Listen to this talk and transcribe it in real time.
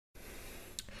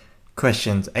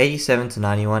Questions 87 to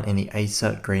 91 in the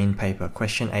ACER green paper.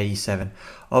 Question 87.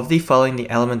 Of the following, the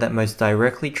element that most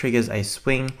directly triggers a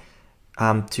swing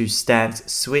to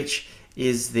stance switch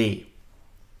is the...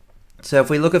 So if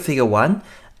we look at figure 1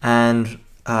 and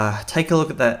take a look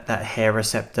at that hair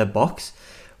receptor box,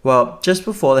 well, just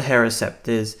before the hair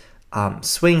receptors,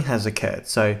 swing has occurred.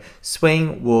 So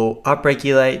swing will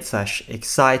upregulate /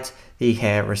 excite the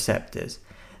hair receptors.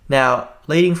 Now,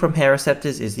 leading from hair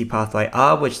receptors is the pathway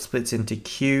R, which splits into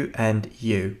Q and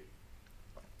U.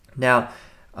 Now,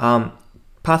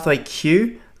 pathway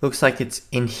Q looks like it's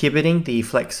inhibiting the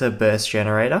flexor burst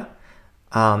generator.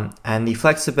 And the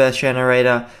flexor burst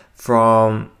generator,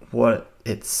 from what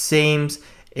it seems,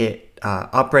 it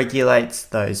upregulates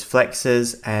those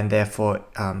flexors and therefore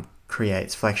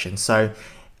creates flexion. So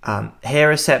hair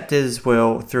receptors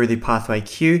will, through the pathway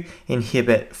Q,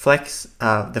 inhibit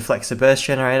the flexor burst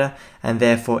generator and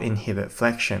therefore inhibit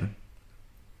flexion.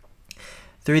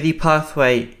 Through the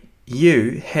pathway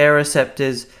U, hair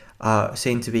receptors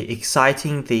seem to be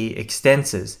exciting the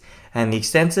extensors, and the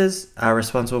extensors are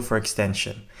responsible for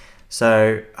extension.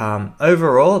 So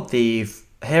overall, the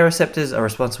hair receptors are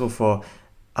responsible for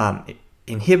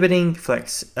inhibiting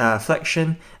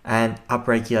flexion and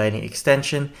upregulating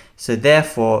extension. So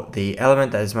therefore, the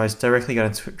element that is most directly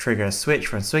going to trigger a switch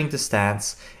from swing to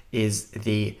stance is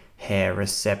the hair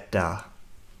receptor.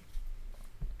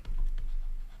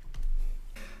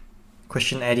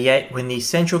 Question 88. When the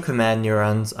central command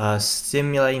neurons are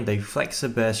stimulating the flexor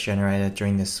burst generator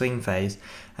during the swing phase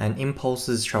and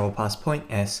impulses travel past point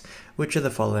S, which of the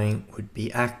following would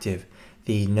be active?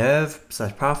 The nerve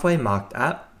 / pathway marked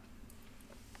at.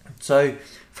 So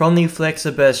from the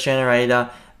flexor burst generator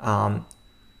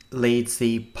leads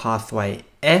the pathway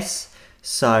S.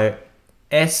 So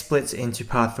S splits into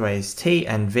pathways T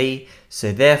and V.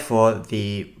 So therefore,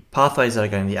 the pathways that are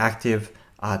going to be active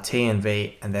are T and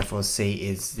V, and therefore C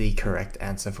is the correct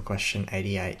answer for question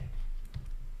 88.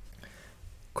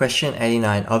 Question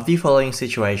 89. Of the following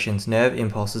situations, nerve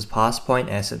impulses pass point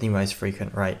S at the most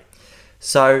frequent rate.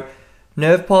 So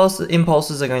nerve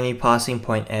impulses are going to be passing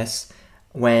point S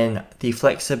when the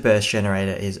flexor burst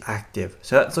generator is active.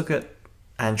 So let's look at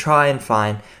and try and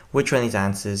find which one of these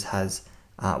answers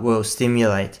will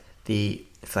stimulate the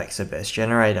flexor burst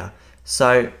generator.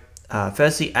 So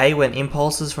firstly, A, when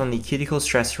impulses from the cuticle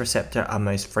stress receptor are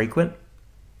most frequent.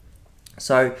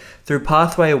 So through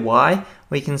pathway Y,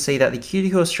 we can see that the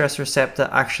cuticle stress receptor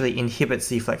actually inhibits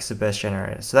the flexor burst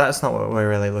generator. So that's not what we're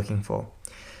really looking for.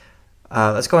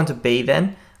 Let's go on to B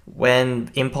then.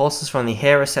 When impulses from the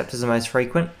hair receptors are most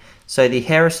frequent. So the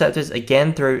hair receptors,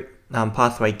 again through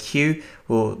pathway Q,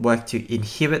 will work to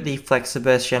inhibit the flexor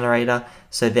burst generator.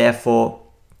 So therefore,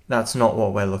 that's not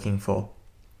what we're looking for.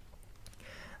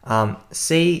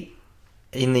 C,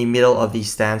 in the middle of the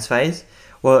stance phase.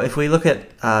 Well, if we look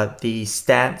at the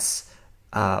stance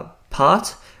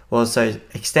part, well, so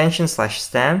extension /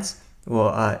 stance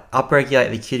will upregulate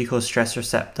the cuticle stress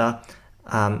receptor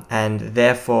and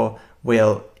therefore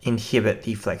will inhibit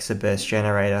the flexor burst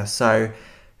generator. So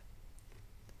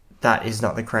that is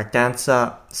not the correct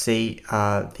answer. C,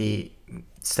 the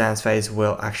stance phase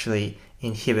will actually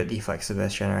inhibit the flexor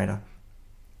burst generator.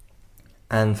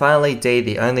 And finally, D,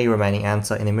 the only remaining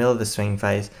answer in the middle of the swing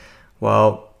phase.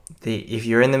 Well, if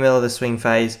you're in the middle of the swing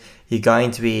phase, you're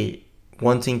going to be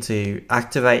wanting to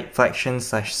activate flexion /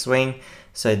 swing.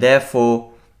 So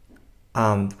therefore,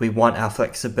 we want our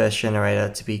flexor burst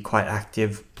generator to be quite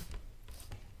active.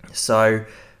 So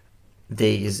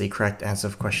D is the correct answer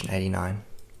for question 89.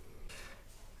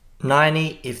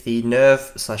 90. If the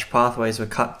nerve / pathways were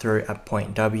cut through at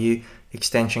point W,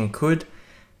 extension could.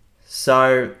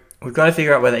 So we've got to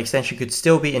figure out whether extension could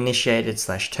still be initiated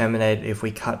 / terminated if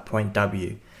we cut point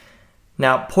W.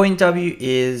 Now, point W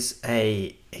is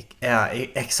a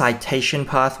excitation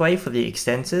pathway for the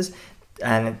extensors,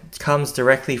 and it comes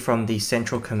directly from the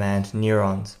central command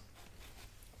neurons.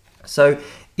 So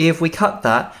if we cut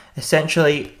that,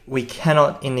 essentially we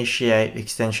cannot initiate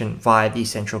extension via the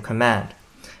central command.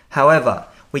 However,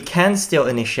 we can still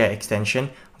initiate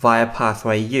extension via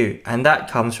pathway U, and that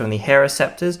comes from the hair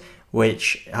receptors,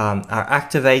 which are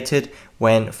activated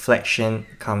when flexion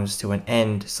comes to an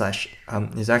end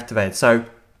 / is activated. So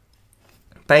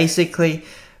basically,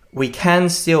 we can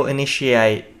still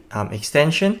initiate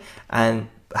extension, and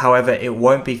however, it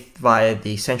won't be via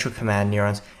the central command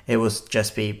neurons. It will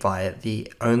just be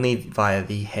only via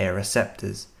the hair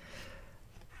receptors.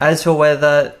 As for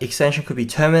whether extension could be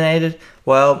terminated,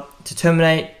 well, to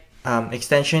terminate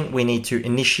extension, we need to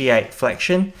initiate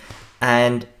flexion,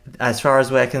 and as far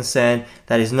as we're concerned,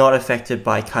 that is not affected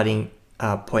by cutting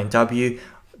point W.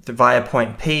 via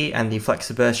point P and the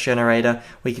flexor burst generator,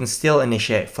 we can still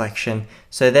initiate flexion.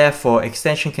 So therefore,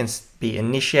 extension can be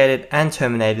initiated and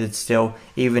terminated still,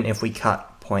 even if we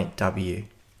cut point W.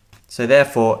 So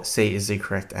therefore, C is the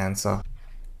correct answer.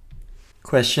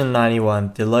 Question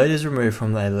 91. The load is removed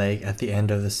from a leg at the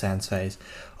end of the stance phase.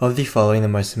 Of the following, the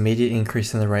most immediate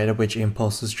increase in the rate at which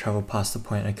impulses travel past the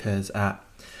point occurs at.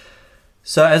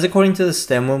 So as according to the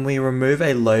stem, when we remove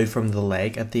a load from the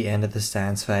leg at the end of the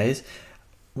stance phase,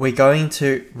 we're going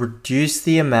to reduce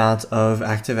the amount of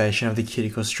activation of the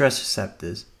cuticle stress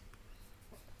receptors.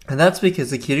 And that's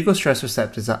because the cuticle stress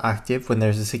receptors are active when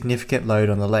there's a significant load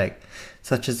on the leg,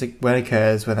 such as when it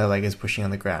occurs when the leg is pushing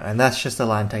on the ground. And that's just a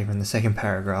line taken from the second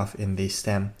paragraph in the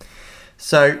stem.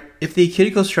 So if the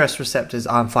cuticle stress receptors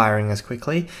aren't firing as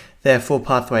quickly, therefore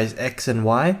pathways X and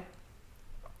Y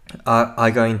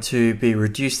are going to be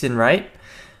reduced in rate.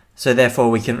 So therefore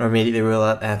we can immediately rule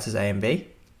out answers A and B.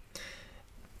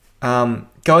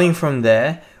 Going from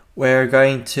there, we're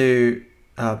going to,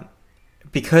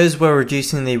 because we're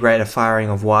reducing the rate of firing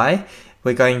of Y,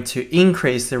 we're going to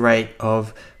increase the rate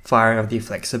of firing of the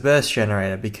flexor burst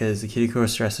generator, because the cuticle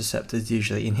stress receptors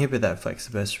usually inhibit that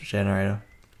flexor burst generator.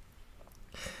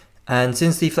 And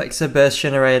since the flexor burst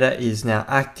generator is now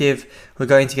active, we're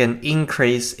going to get an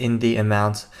increase in the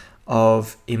amount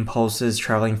of impulses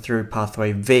traveling through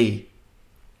pathway V.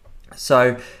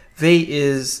 So V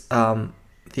is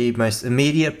the most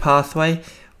immediate pathway,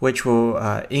 which will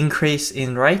increase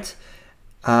in rate.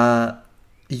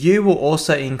 U will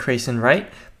also increase in rate,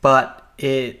 but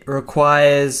it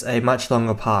requires a much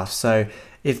longer path. So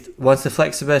once the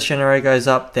flexor burst generator goes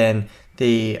up, then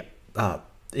the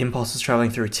impulses traveling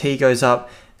through T goes up,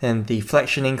 then the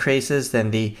flexion increases,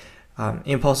 then the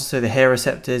impulses through the hair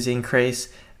receptors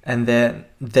increase, and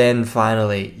then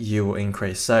finally U will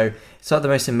increase. So it's not the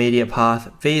most immediate path.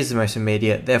 V is the most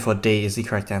immediate, therefore D is the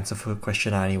correct answer for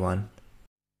question 91.